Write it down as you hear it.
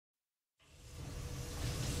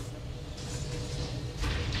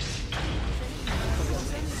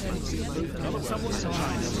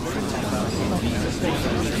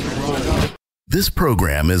This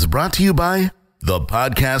program is brought to you by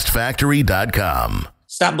thepodcastfactory.com.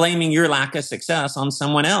 Stop blaming your lack of success on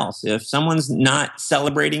someone else. If someone's not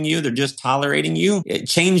celebrating you, they're just tolerating you,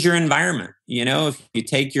 change your environment. You know, if you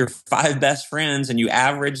take your 5 best friends and you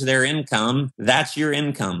average their income, that's your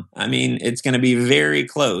income. I mean, it's going to be very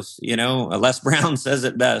close. You know, Les Brown says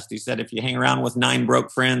it best. He said, if you hang around with 9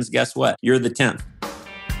 broke friends, guess what? You're the 10th.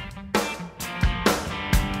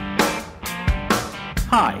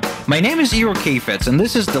 Hi, my name is Igor Kheifets, and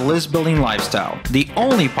this is the List Building Lifestyle, the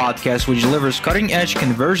only podcast which delivers cutting-edge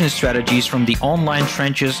conversion strategies from the online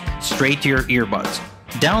trenches straight to your earbuds.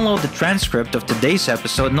 Download the transcript of today's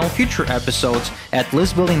episode and all future episodes at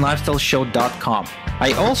listbuildinglifestyleshow.com.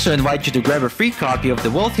 I also invite you to grab a free copy of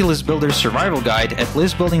the Wealthy List Builder Survival Guide at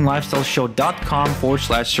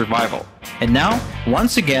listbuildinglifestyleshow.com/survival. And now,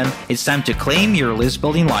 once again, it's time to claim your list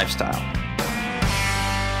building lifestyle.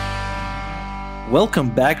 Welcome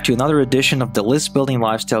back to another edition of the List Building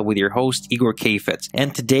Lifestyle with your host, Igor Kheifets.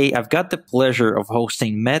 And today I've got the pleasure of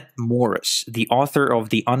hosting Matt Morris, the author of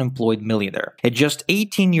The UnEmployed Millionaire. At just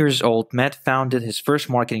 18 years old, Matt founded his first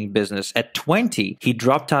marketing business. At 20, he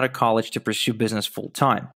dropped out of college to pursue business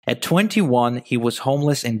full-time. At 21, he was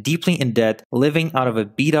homeless and deeply in debt, living out of a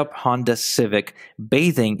beat-up Honda Civic,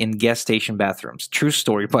 bathing in gas station bathrooms. True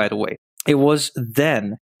story, by the way. It was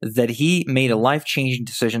then that he made a life-changing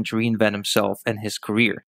decision to reinvent himself and his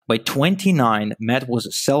career. By 29, Matt was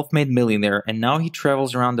a self-made millionaire, and now he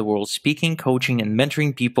travels around the world speaking, coaching, and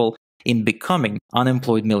mentoring people in becoming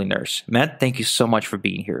unemployed millionaires. Matt, thank you so much for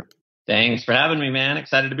being here. Thanks for having me, man.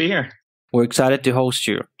 Excited to be here. We're excited to host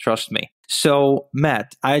you. Trust me. So,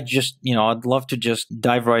 Matt, I'd love to just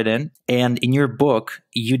dive right in. And in your book,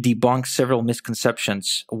 you debunk several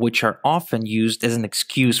misconceptions which are often used as an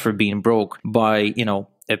excuse for being broke by,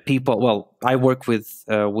 people. Well, I work with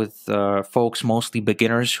folks, mostly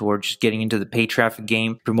beginners, who are just getting into the pay traffic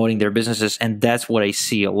game, promoting their businesses, and that's what I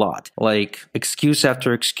see a lot. Like excuse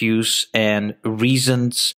after excuse and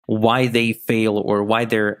reasons why they fail or why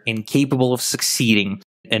they're incapable of succeeding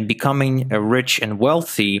and becoming rich and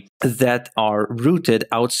wealthy that are rooted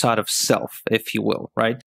outside of self, if you will,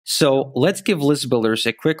 right? So let's give list builders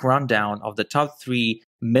a quick rundown of the top 3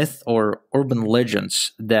 myth or urban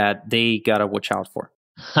legends that they gotta watch out for.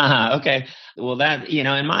 Okay. Well, that,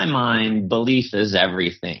 in my mind, belief is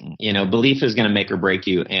everything. Belief is going to make or break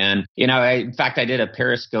you. And, in fact, I did a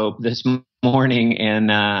Periscope this morning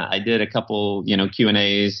and I did a couple,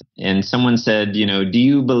 Q&As, and someone said, do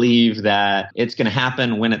you believe that it's going to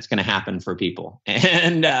happen when it's going to happen for people?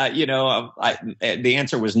 And, the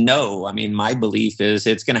answer was no. I mean, my belief is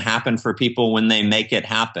it's going to happen for people when they make it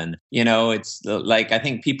happen. It's like, I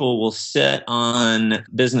think people will sit on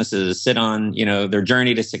businesses, their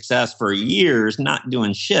journey to success for years, not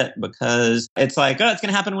doing shit because it's like, oh, it's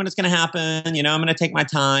going to happen when it's going to happen. I'm going to take my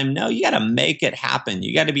time. No, you got to make it happen.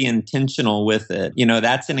 You got to be intentional with it.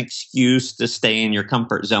 That's an excuse to stay in your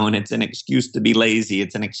comfort zone. It's an excuse to be lazy.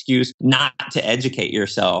 It's an excuse not to educate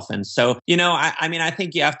yourself. And so, I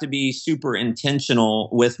think you have to be super intentional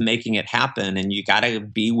with making it happen, and you got to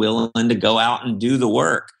be willing to go out and do the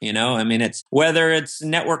work. It's whether it's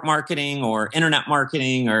network marketing or internet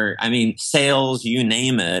marketing or, sales, you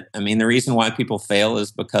name it. The reason why people fail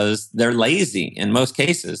is because they're lazy in most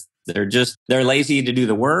cases. They're lazy to do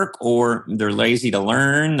the work, or they're lazy to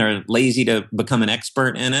learn. They're lazy to become an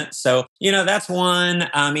expert in it. So, that's one.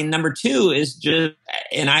 Number 2 is just,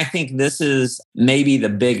 and I think this is maybe the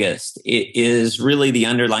biggest, it is really the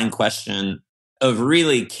underlying question of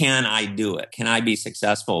really, can I do it? Can I be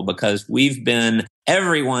successful? Because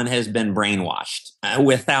everyone has been brainwashed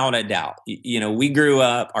without a doubt. We grew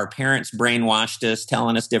up, our parents brainwashed us,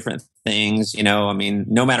 telling us different things.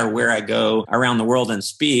 No matter where I go around the world and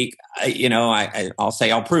speak, I'll say,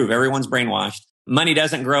 I'll prove everyone's brainwashed. Money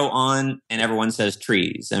doesn't grow on, and everyone says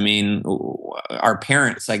trees. Our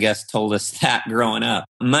parents, I guess, told us that growing up.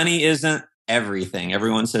 Money isn't everything.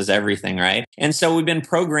 Everyone says everything, right? And so we've been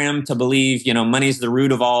programmed to believe, money's the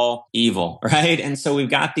root of all evil, right? And so we've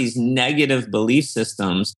got these negative belief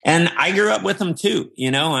systems. And I grew up with them too,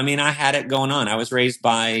 I had it going on. I was raised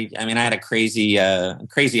by, I had a crazy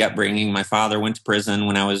upbringing. My father went to prison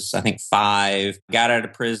when I was, I think, 5, got out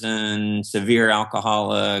of prison, severe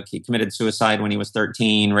alcoholic. He committed suicide when he was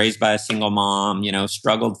 13, raised by a single mom,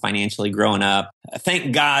 struggled financially growing up.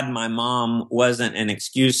 Thank God my mom wasn't an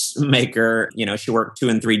excuse maker. She worked 2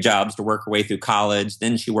 and 3 jobs to work her way through college.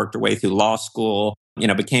 Then she worked her way through law school.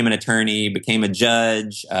 became an attorney, became a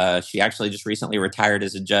judge. She actually just recently retired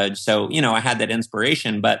as a judge. So, I had that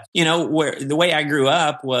inspiration. But, the way I grew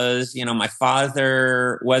up was, my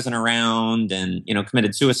father wasn't around and,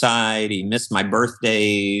 committed suicide. He missed my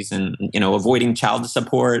birthdays and, avoiding child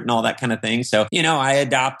support and all that kind of thing. So, I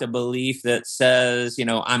adopt a belief that says,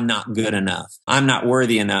 I'm not good enough. I'm not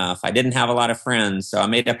worthy enough. I didn't have a lot of friends. So I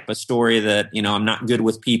made up a story that, I'm not good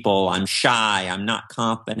with people. I'm shy. I'm not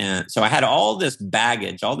confident. So I had all this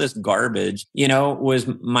baggage, all this garbage, was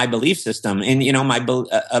my belief system and,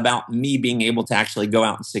 about me being able to actually go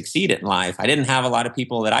out and succeed in life. I didn't have a lot of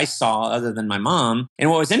people that I saw other than my mom. And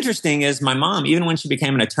what was interesting is my mom, even when she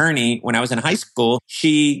became an attorney, when I was in high school,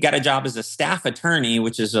 she got a job as a staff attorney,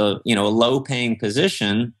 which is a low paying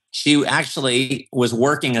position. She actually was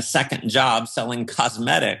working a second job selling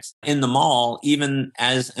cosmetics in the mall, even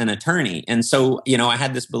as an attorney. And so, I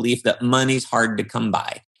had this belief that money's hard to come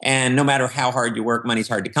by. And no matter how hard you work, money's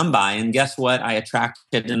hard to come by. And guess what I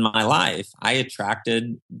attracted in my life? I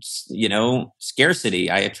attracted, scarcity.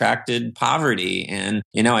 I attracted poverty. And,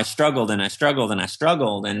 I struggled and I struggled and I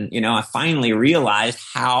struggled. And, I finally realized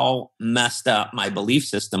how messed up my belief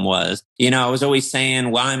system was. I was always saying,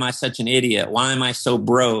 why am I such an idiot? Why am I so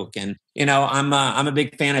broke? And, I'm a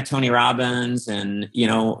big fan of Tony Robbins and,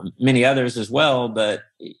 many others as well. But,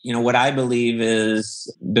 what I believe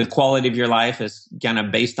is the quality of your life is kind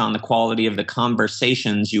of based on the quality of the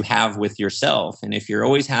conversations you have with yourself. And if you're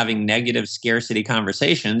always having negative scarcity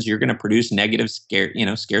conversations, you're going to produce negative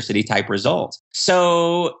scarcity type results.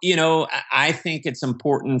 So, I think it's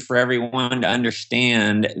important for everyone to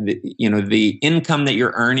understand that, the income that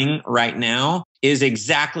you're earning right now is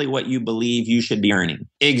exactly what you believe you should be earning.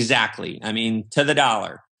 Exactly. I mean, to the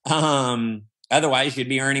dollar. Otherwise, you'd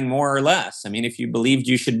be earning more or less. I mean, if you believed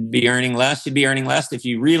you should be earning less, you'd be earning less. If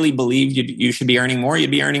you really believed you should be earning more, you'd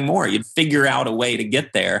be earning more. You'd figure out a way to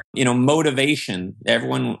get there. Motivation.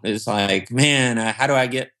 Everyone is like, man, how do I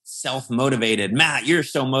get self-motivated? Matt, you're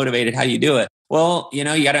so motivated. How do you do it? Well, you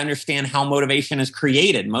got to understand how motivation is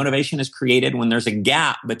created. Motivation is created when there's a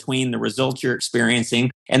gap between the results you're experiencing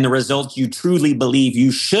and the results you truly believe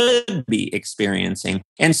you should be experiencing.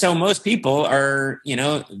 And so most people are,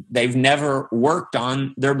 they've never worked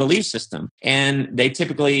on their belief system. And they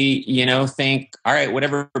typically, think, all right,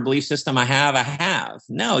 whatever belief system I have.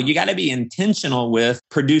 No, you got to be intentional with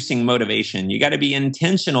producing motivation. You got to be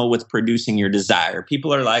intentional with producing your desire.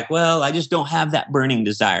 People are like, well, I just don't have that burning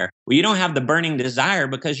desire. Well, you don't have the burning desire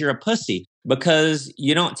because you're a pussy, because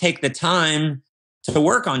you don't take the time to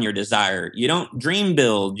work on your desire. You don't dream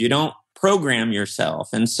build. You don't program yourself.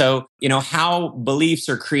 And so, how beliefs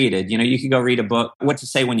are created. You could go read a book, What to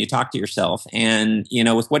Say When You Talk to Yourself. And,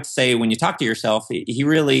 with What to Say When You Talk to Yourself,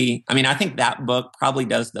 I think that book probably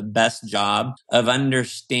does the best job of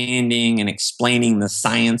understanding and explaining the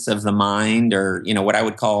science of the mind, or, what I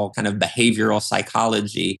would call kind of behavioral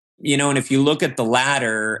psychology. And if you look at the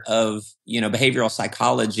ladder of, behavioral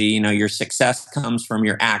psychology, your success comes from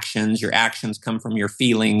your actions come from your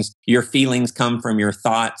feelings come from your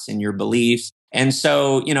thoughts and your beliefs. And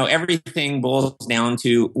so, everything boils down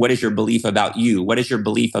to, what is your belief about you? What is your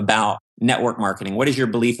belief about network marketing? What is your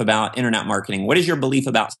belief about internet marketing? What is your belief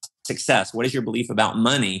about success? What is your belief about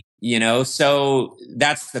money? So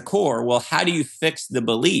that's the core. Well, how do you fix the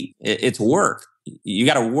belief? It's work. You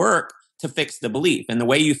got to work to fix the belief. And the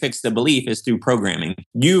way you fix the belief is through programming.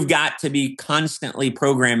 You've got to be constantly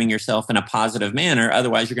programming yourself in a positive manner.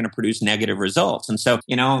 Otherwise, you're going to produce negative results. And so,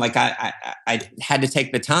 I had to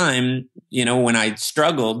take the time, when I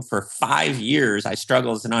struggled for 5 years, I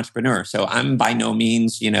struggled as an entrepreneur. So I'm by no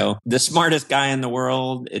means, the smartest guy in the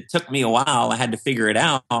world. It took me a while. I had to figure it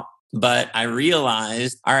out. But I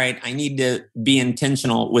realized, all right, I need to be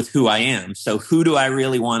intentional with who I am. So who do I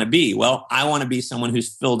really want to be? Well, I want to be someone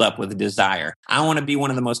who's filled up with desire. I want to be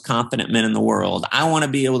one of the most confident men in the world. I want to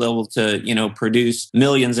be able to, produce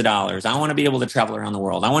millions of dollars. I want to be able to travel around the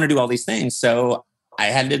world. I want to do all these things. So I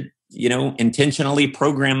had to, intentionally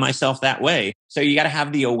program myself that way. So you got to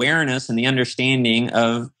have the awareness and the understanding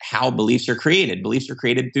of how beliefs are created. Beliefs are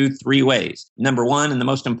created through 3 ways. Number one, and the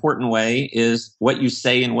most important way, is what you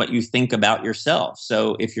say and what you think about yourself.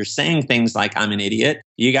 So if you're saying things like, I'm an idiot,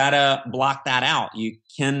 you got to block that out. You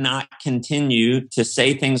cannot continue to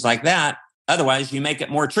say things like that. Otherwise, you make it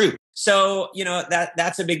more true. So,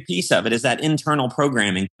 that's a big piece of it, is that internal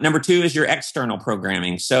programming. Number 2 is your external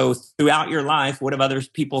programming. So throughout your life, what have other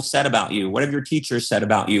people said about you? What have your teachers said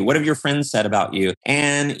about you? What have your friends said about you?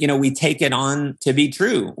 And, we take it on to be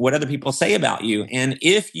true, what other people say about you. And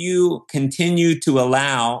if you continue to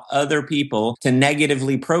allow other people to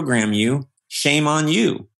negatively program you, shame on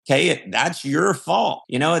you. Okay, that's your fault.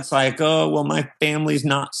 It's like, oh, well, my family's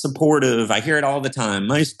not supportive. I hear it all the time.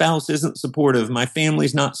 My spouse isn't supportive. My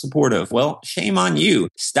family's not supportive. Well, shame on you.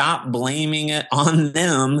 Stop blaming it on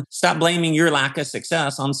them. Stop blaming your lack of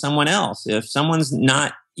success on someone else. If someone's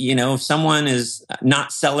not if someone is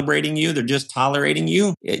not celebrating you, they're just tolerating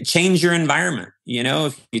you, change your environment.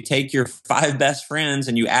 If you take your 5 best friends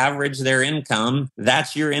and you average their income,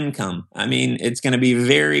 that's your income. I mean, it's going to be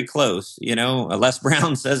very close. Les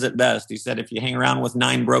Brown says it best. He said, if you hang around with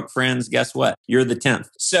 9 broke friends, guess what? You're the 10th.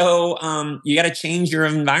 So you got to change your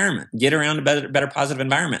environment, get around a better positive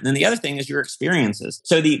environment. And then the other thing is your experiences.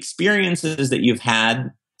 So the experiences that you've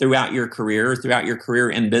had throughout your career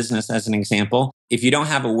in business, as an example, if you don't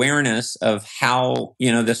have awareness of how,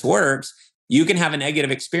 this works, you can have a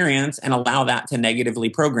negative experience and allow that to negatively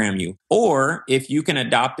program you. Or if you can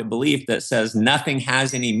adopt a belief that says nothing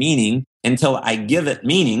has any meaning until I give it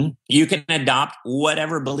meaning, you can adopt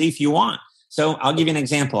whatever belief you want. So I'll give you an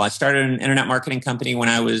example. I started an internet marketing company when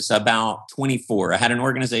I was about 24. I had an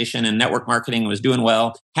organization in network marketing, was doing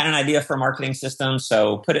well, had an idea for a marketing system,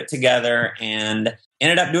 so put it together and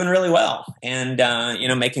ended up doing really well and,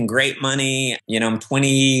 making great money. I'm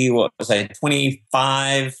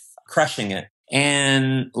 25, crushing it.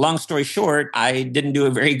 And long story short, I didn't do a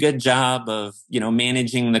very good job of,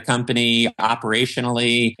 managing the company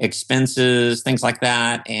operationally, expenses, things like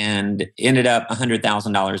that, and ended up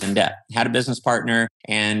 $100,000 in debt. Had a business partner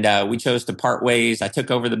and we chose to part ways. I took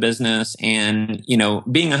over the business and,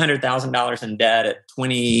 being $100,000 in debt at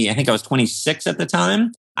 20, I think I was 26 at the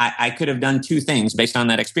time. I could have done 2 things based on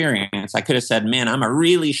that experience. I could have said, man, I'm a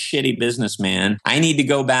really shitty businessman. I need to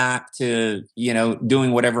go back to,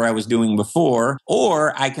 doing whatever I was doing before.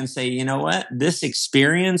 Or I can say, you know what? This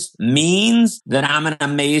experience means that I'm an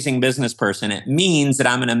amazing business person. It means that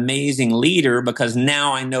I'm an amazing leader because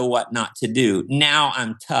now I know what not to do. Now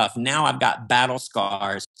I'm tough. Now I've got battle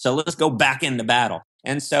scars. So let's go back into battle.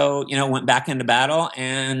 And so, went back into battle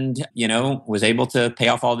and, was able to pay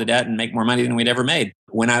off all the debt and make more money than we'd ever made.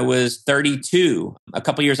 When I was 32, a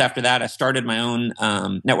couple years after that, I started my own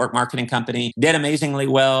network marketing company, did amazingly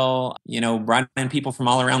well, brought in people from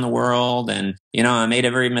all around the world. And, I made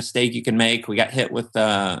every mistake you can make. We got hit with,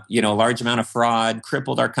 a large amount of fraud,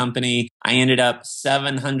 crippled our company. I ended up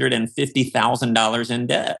 $750,000 in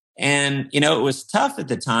debt. And, it was tough at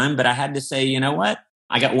the time, but I had to say, you know what?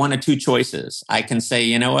 I got 1 of 2 choices. I can say,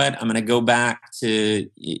 you know what, I'm going to go back to,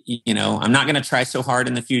 I'm not going to try so hard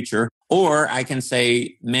in the future. Or I can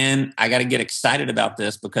say, man, I got to get excited about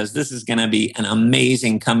this because this is going to be an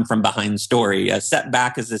amazing come from behind story. A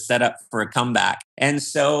setback is a setup for a comeback. And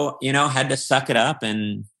so, had to suck it up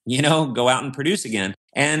and, go out and produce again.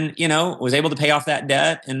 And, was able to pay off that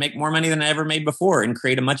debt and make more money than I ever made before and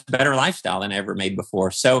create a much better lifestyle than I ever made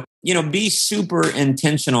before. So, be super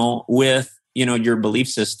intentional with your belief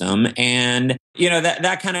system. And,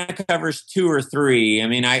 that kind of covers 2 or 3. I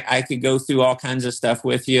mean, I could go through all kinds of stuff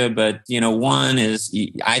with you, but, one is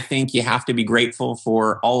I think you have to be grateful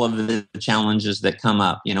for all of the challenges that come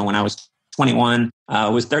up. When I was 21,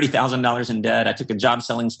 was $30,000 in debt. I took a job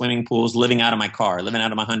selling swimming pools, living out of my car, living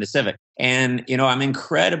out of my Honda Civic. And, I'm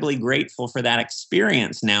incredibly grateful for that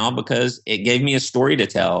experience now because it gave me a story to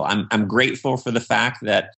tell. I'm grateful for the fact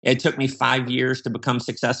that it took me 5 years to become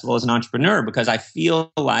successful as an entrepreneur because I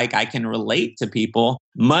feel like I can relate to people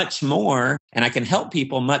much more and I can help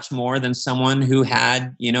people much more than someone who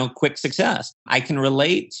had, quick success. I can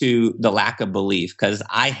relate to the lack of belief because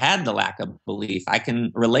I had the lack of belief. I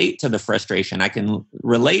can relate to the frustration. I can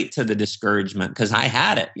relate to the discouragement because I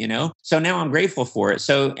had it, So now I'm grateful for it.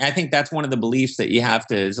 So I think that's one of the beliefs that you have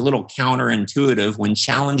to, is a little counterintuitive. When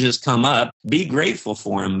challenges come up, be grateful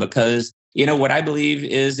for them because what I believe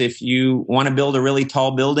is if you want to build a really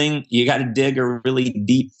tall building, you got to dig a really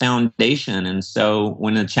deep foundation. And so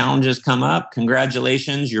when the challenges come up,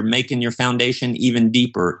 congratulations, you're making your foundation even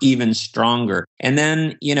deeper, even stronger. And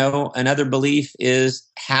then, another belief is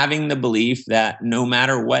having the belief that no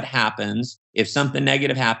matter what happens, if something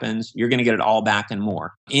negative happens, you're going to get it all back and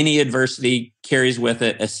more. Any adversity carries with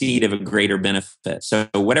it a seed of a greater benefit. So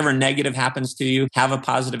whatever negative happens to you, have a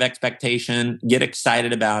positive expectation, get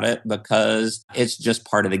excited about it because it's just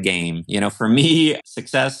part of the game. For me,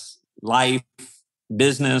 success, life,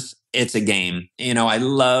 business, it's a game. I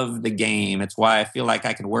love the game. It's why I feel like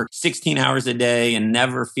I could work 16 hours a day and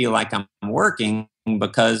never feel like I'm working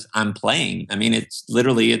because I'm playing. I mean, it's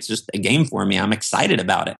just a game for me. I'm excited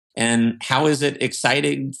about it. And how is it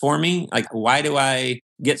exciting for me? Like, why do I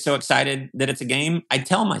get so excited that it's a game? I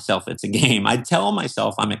tell myself it's a game. I tell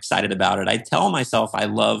myself I'm excited about it. I tell myself I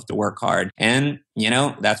love to work hard. And,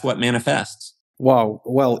 that's what manifests. Wow.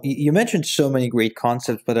 Well, you mentioned so many great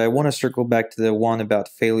concepts, but I want to circle back to the one about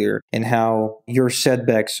failure and how your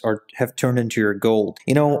setbacks have turned into your gold.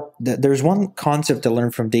 There's one concept I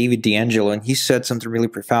learned from David D'Angelo, and he said something really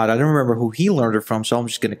profound. I don't remember who he learned it from, so I'm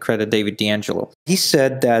just going to credit David D'Angelo. He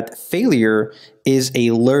said that failure is a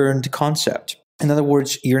learned concept. In other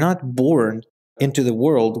words, you're not born into the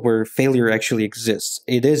world where failure actually exists.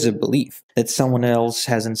 It is a belief that someone else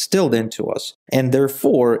has instilled into us, and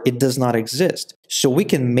therefore it does not exist. So we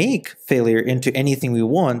can make failure into anything we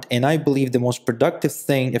want, and I believe the most productive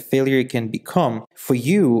thing a failure can become for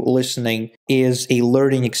you listening is a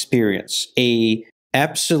learning experience, a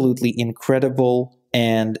absolutely incredible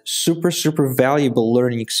and super, super valuable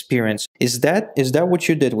learning experience. Is that what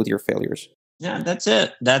you did with your failures? Yeah, that's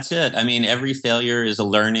it. That's it. I mean, every failure is a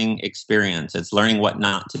learning experience. It's learning what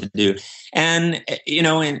not to do. And,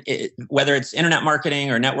 whether it's internet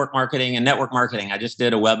marketing or network marketing, I just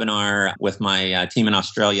did a webinar with my team in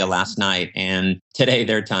Australia last night and today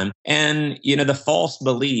their time. And, the false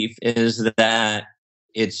belief is that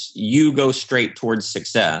it's you go straight towards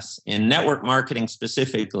success. In network marketing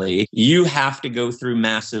specifically, you have to go through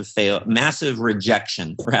massive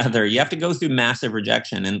rejection. Rather, you have to go through massive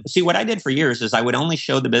rejection. And see, what I did for years is I would only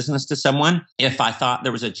show the business to someone if I thought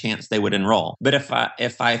there was a chance they would enroll. But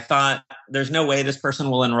if I thought there's no way this person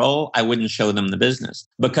will enroll, I wouldn't show them the business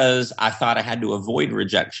because I thought I had to avoid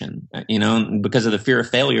rejection. Because of the fear of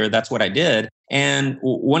failure, that's what I did. And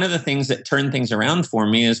one of the things that turned things around for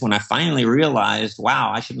me is when I finally realized, wow,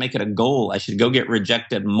 I should make it a goal. I should go get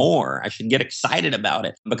rejected more. I should get excited about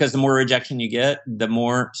it because the more rejection you get, the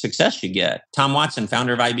more success you get. Tom Watson,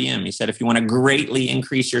 founder of IBM, he said, if you want to greatly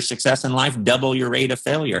increase your success in life, double your rate of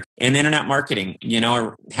failure. In internet marketing,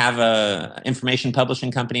 I have a information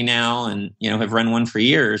publishing company now and, have run one for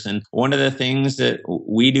years. And one of the things that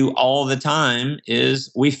we do all the time is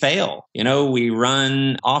we fail. We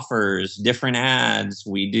run offers, different ads,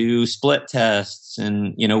 we do split tests,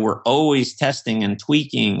 and we're always testing and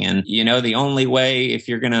tweaking. And the only way, if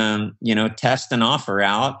you're gonna test an offer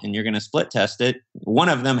out and you're gonna split test it, one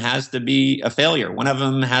of them has to be a failure. One of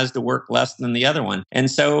them has to work less than the other one.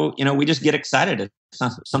 And so we just get excited. If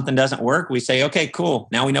something doesn't work, we say, okay, cool,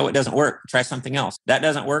 now we know it doesn't work, try something else. That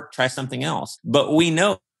doesn't work, try something else. But we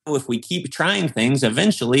know if we keep trying things,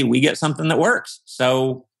 eventually we get something that works.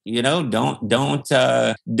 So don't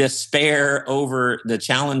despair over the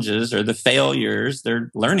challenges or the failures. They're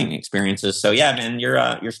learning experiences. So yeah, man,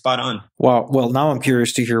 you're spot on. Wow. Well, now I'm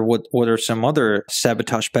curious to hear what are some other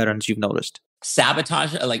sabotage patterns you've noticed?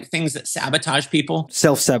 Sabotage, like things that sabotage people?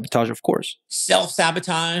 Self-sabotage, of course.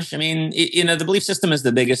 Self-sabotage. I mean, the belief system is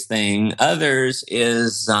the biggest thing. Others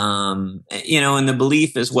is, and the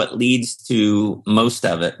belief is what leads to most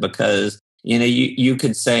of it because you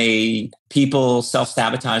could say people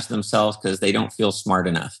self-sabotage themselves because they don't feel smart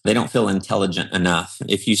enough. They don't feel intelligent enough.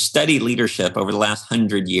 If you study leadership over the last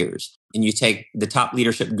 100 years and you take the top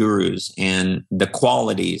leadership gurus and the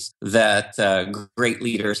qualities that great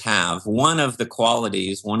leaders have, one of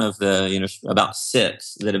the about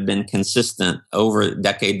 6 that have been consistent over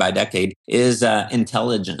decade by decade is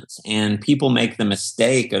intelligence. And people make the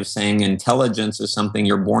mistake of saying intelligence is something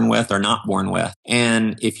you're born with or not born with.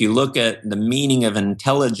 And if you look at the meaning of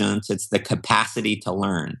intelligence, it's the capacity to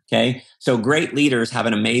learn. Okay. So great leaders have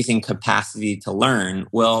an amazing capacity to learn.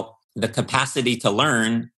 Well, the capacity to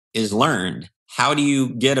learn is learned. How do you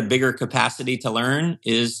get a bigger capacity to learn?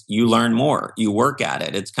 Is you learn more. You work at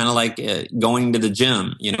it. It's kind of like going to the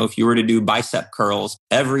gym. If you were to do bicep curls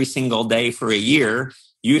every single day for a year,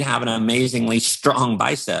 you'd have an amazingly strong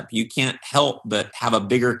bicep. You can't help but have a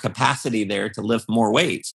bigger capacity there to lift more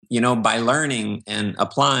weights. By learning and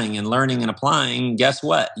applying and learning and applying, guess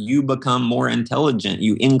what? You become more intelligent.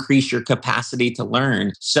 You increase your capacity to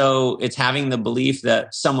learn. So it's having the belief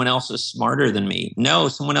that someone else is smarter than me. No,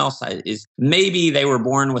 someone else is. Maybe they were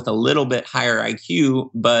born with a little bit higher IQ,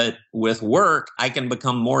 but with work, I can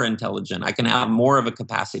become more intelligent. I can have more of a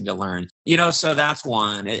capacity to learn. So that's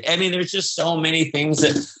one. I mean, there's just so many things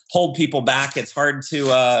that hold people back. It's hard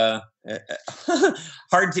to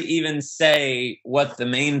even say what the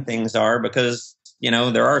main things are because,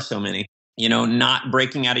 there are so many. Not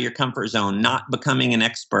breaking out of your comfort zone, not becoming an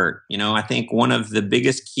expert. I think one of the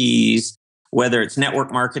biggest keys, whether it's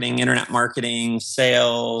network marketing, internet marketing,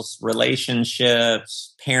 sales,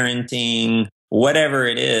 relationships, parenting, whatever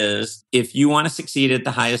it is, if you want to succeed at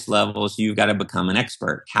the highest levels, you've got to become an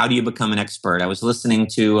expert. How do you become an expert? I was listening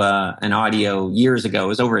to an audio years ago. It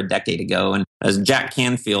was over a decade ago. And as Jack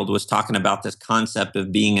Canfield was talking about this concept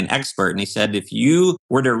of being an expert, and he said, if you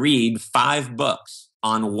were to read 5 books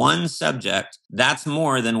on one subject, that's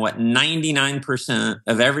more than what 99%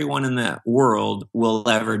 of everyone in the world will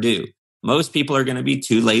ever do. Most people are going to be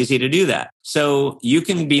too lazy to do that. So you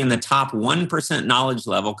can be in the top 1% knowledge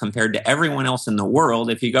level compared to everyone else in the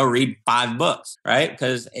world if you go read 5 books, right?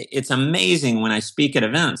 Because it's amazing when I speak at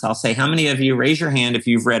events, I'll say, how many of you raise your hand if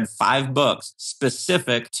you've read 5 books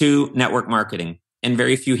specific to network marketing? And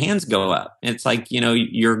very few hands go up. It's like,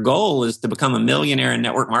 your goal is to become a millionaire in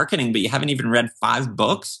network marketing, but you haven't even read 5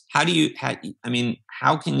 books. How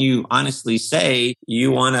can you honestly say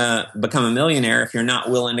you want to become a millionaire if you're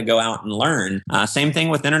not willing to go out and learn? Same thing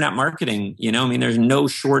with internet marketing. There's no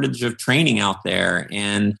shortage of training out there.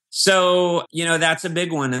 And so, that's a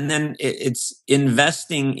big one. And then it's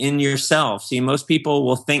investing in yourself. See, most people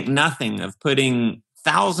will think nothing of putting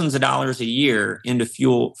thousands of dollars a year into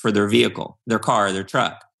fuel for their vehicle, their car, their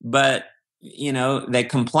truck. But, they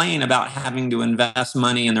complain about having to invest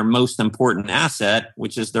money in their most important asset,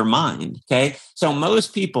 which is their mind. Okay. So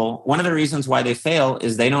most people, one of the reasons why they fail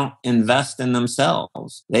is they don't invest in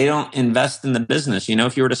themselves. They don't invest in the business.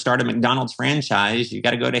 If you were to start a McDonald's franchise, you got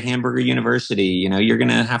to go to Hamburger University. You're going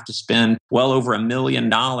to have to spend well over $1 million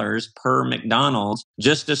per McDonald's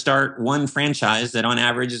just to start one franchise that on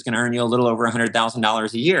average is going to earn you a little over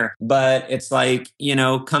 $100,000 a year. But it's like,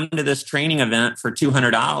 come to this training event for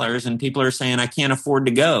 $200 and people are saying, I can't afford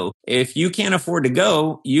to go. If you can't afford to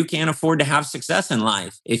go, you can't afford to have success in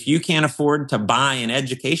life. If you can't afford to buy an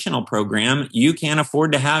educational program, you can't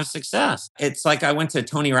afford to have success. It's like I went to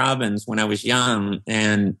Tony Robbins when I was young,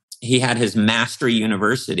 and he had his Mastery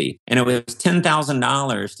University, and it was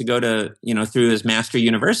 $10,000 to go to, through his Mastery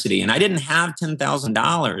University. And I didn't have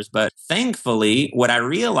 $10,000, but thankfully what I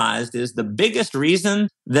realized is the biggest reason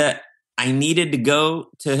that I needed to go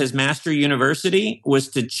to his Mastery University was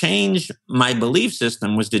to change my belief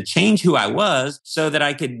system, was to change who I was so that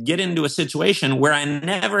I could get into a situation where I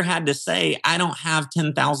never had to say, I don't have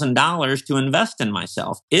 $10,000 to invest in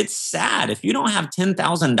myself. It's sad. If you don't have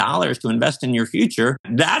 $10,000 to invest in your future,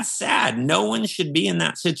 that's sad. No one should be in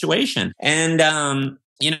that situation. And,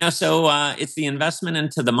 it's the investment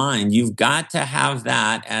into the mind. You've got to have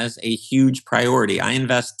that as a huge priority. I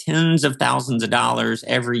invest tens of thousands of dollars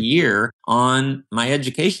every year on my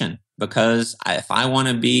education because if I want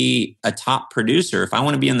to be a top producer, if I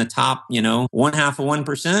want to be in the top,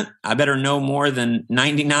 0.5%, I better know more than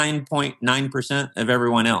 99.9% of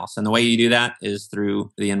everyone else. And the way you do that is through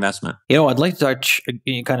the investment. I'd like to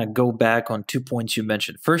kind of go back on 2 points you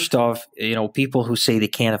mentioned. First off, people who say they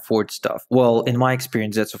can't afford stuff. Well, in my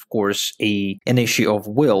experience, that's of course an issue of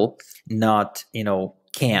will, not,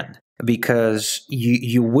 can. Because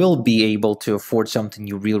you will be able to afford something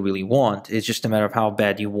you really, really want. It's just a matter of how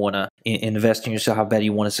bad you want to invest in yourself, how bad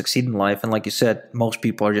you want to succeed in life. And like you said, most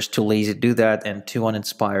people are just too lazy to do that and too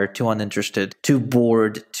uninspired, too uninterested, too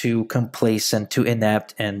bored, too complacent, too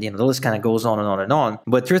inept. And, the list kind of goes on and on and on.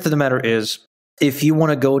 But truth of the matter is, if you want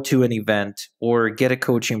to go to an event or get a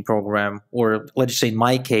coaching program, or let's just say in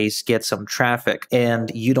my case, get some traffic, and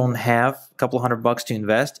you don't have a couple $100 to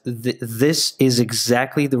invest, this is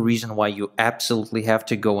exactly the reason why you absolutely have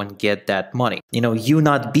to go and get that money. You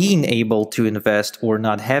not being able to invest or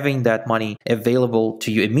not having that money available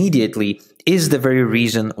to you immediately is the very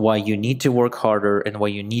reason why you need to work harder and why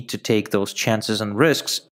you need to take those chances and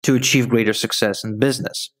risks to achieve greater success in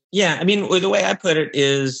business. Yeah. The way I put it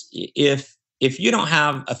is if you don't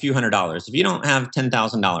have a few $100s, if you don't have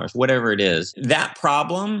 $10,000, whatever it is, that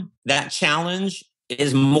problem, that challenge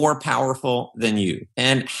is more powerful than you.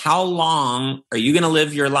 And how long are you going to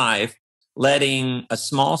live your life letting a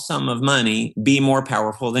small sum of money be more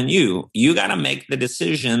powerful than you? You got to make the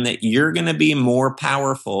decision that you're going to be more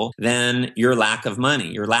powerful than your lack of money,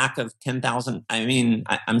 your lack of 10,000.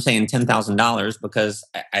 I'm saying $10,000 because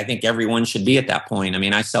I think everyone should be at that point.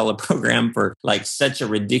 I sell a program for like such a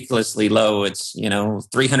ridiculously low, it's,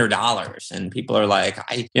 $300. And people are like,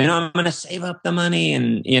 I'm going to save up the money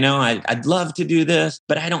and, I'd love to do this,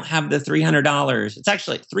 but I don't have the $300. It's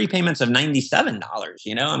actually 3 payments of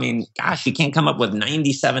 $97. Gosh, you can't come up with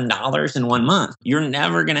 $97 in 1 month. You're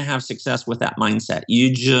never going to have success with that mindset.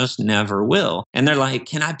 You just never will. And they're like,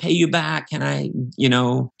 can I pay you back? Can I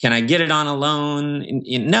get it on a loan?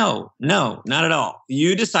 No, not at all.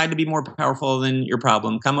 You decide to be more powerful than your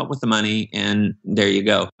problem, come up with the money, and there you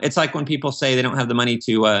go. It's like when people say they don't have the money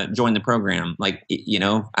to join the program. Like,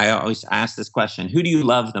 I always ask this question, who do you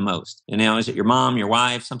love the most? Is it your mom, your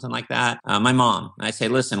wife, something like that? My mom. And I say,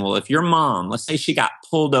 listen, well, if your mom, let's say she got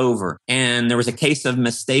pulled over and there was a case of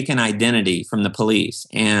mistaken identity from the police,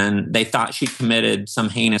 and they thought she committed some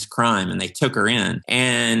heinous crime, and they took her in.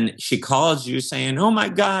 And she calls you saying, oh my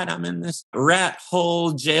God, I'm in this rat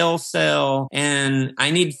hole jail cell and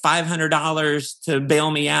I need $500 to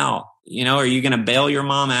bail me out. Are you going to bail your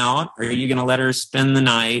mom out, or are you going to let her spend the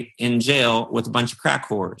night in jail with a bunch of crack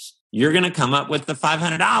whores? You're going to come up with the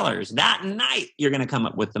 $500. That night, you're going to come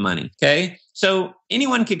up with the money. Okay. So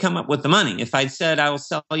anyone could come up with the money. If I said, I will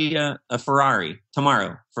sell you a Ferrari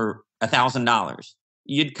tomorrow for $1,000,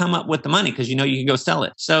 you'd come up with the money because you can go sell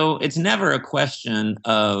it. So it's never a question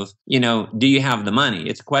of, do you have the money?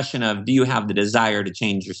 It's a question of, do you have the desire to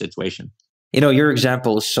change your situation? Your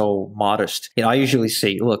example is so modest. I usually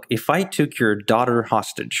say, look, if I took your daughter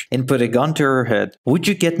hostage and put a gun to her head, would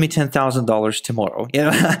you get me $10,000 tomorrow?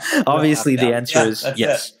 Obviously the answer is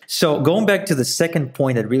yes. So going back to the second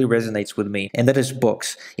point that really resonates with me, and that is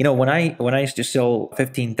books. When I used to sell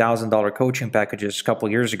 $15,000 coaching packages a couple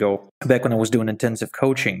of years ago, back when I was doing intensive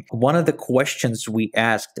coaching, one of the questions we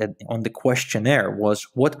asked on the questionnaire was,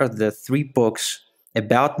 what are the 3 books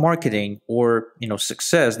about marketing or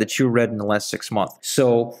success that you read in the last 6 months?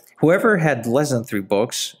 So whoever had less than 3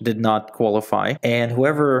 books did not qualify, and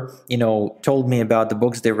whoever told me about the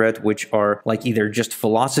books they read, which are like either just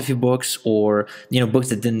philosophy books or books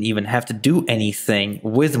that didn't even have to do anything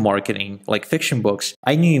with marketing, like fiction books,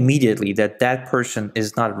 I knew immediately that that person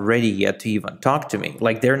is not ready yet to even talk to me.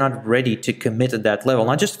 Like, they're not ready to commit at that level,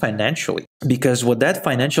 not just financially, because what that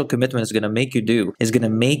financial commitment is going to make you do is going to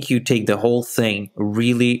make you take the whole thing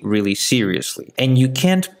really, really seriously. And you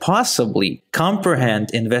can't possibly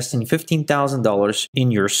comprehend investing $15,000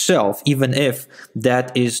 in yourself, even if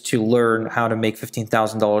that is to learn how to make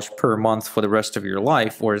 $15,000 per month for the rest of your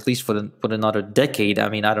life, or at least for another decade. I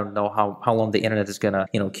mean, I don't know how long the internet is going to,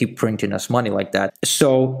 keep printing us money like that.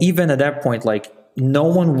 So even at that point, like, no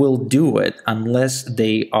one will do it unless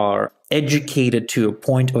they are educated to a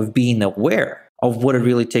point of being aware of what it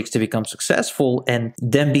really takes to become successful, and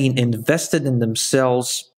then being invested in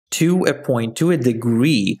themselves to a point, to a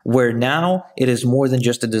degree where now it is more than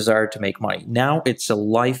just a desire to make money. Now it's a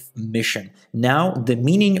life mission. Now the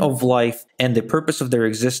meaning of life and the purpose of their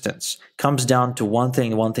existence comes down to one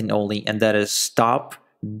thing only, and that is stop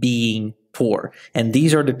being poor. And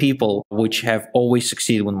these are the people which have always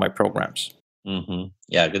succeeded with my programs. Mm-hmm.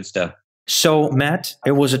 Yeah, good stuff. So, Matt,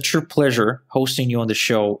 it was a true pleasure hosting you on the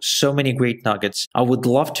show. So many great nuggets. I would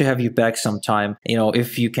love to have you back sometime,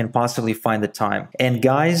 if you can possibly find the time. And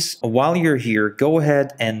guys, while you're here, go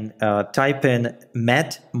ahead and type in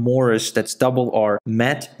Matt Morris, that's R,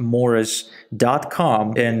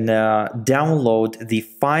 mattmorris.com, and download the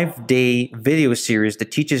 5-day video series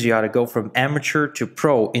that teaches you how to go from amateur to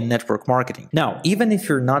pro in network marketing. Now, even if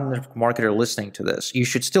you're not a network marketer listening to this, you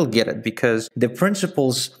should still get it, because the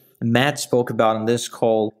principles Matt spoke about on this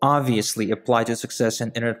call obviously apply to success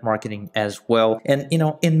in internet marketing as well, and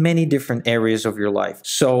in many different areas of your life.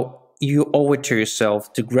 So you owe it to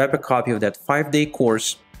yourself to grab a copy of that 5-day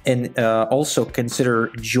course, and also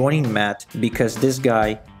consider joining Matt, because this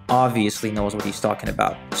guy obviously knows what he's talking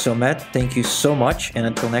about. So Matt, thank you so much, and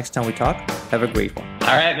until next time we talk, have a great one. All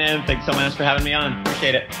right, man. Thanks so much for having me on.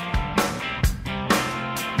 Appreciate it.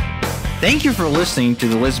 Thank you for listening to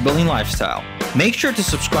The List Building Lifestyle. Make sure to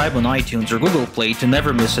subscribe on iTunes or Google Play to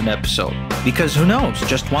never miss an episode. Because who knows,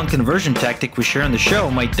 just one conversion tactic we share on the show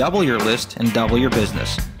might double your list and double your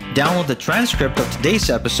business. Download the transcript of today's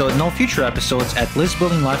episode and all future episodes at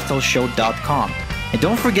listbuildinglifestyleshow.com. And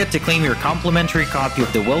don't forget to claim your complimentary copy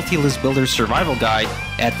of the Wealthy List Builder Survival Guide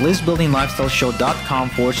at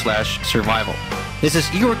listbuildinglifestyleshow.com/survival. This is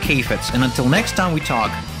Igor Kheifets, and until next time we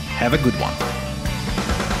talk, have a good one.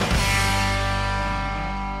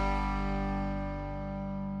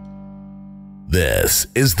 This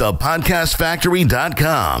is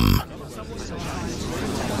thepodcastfactory.com.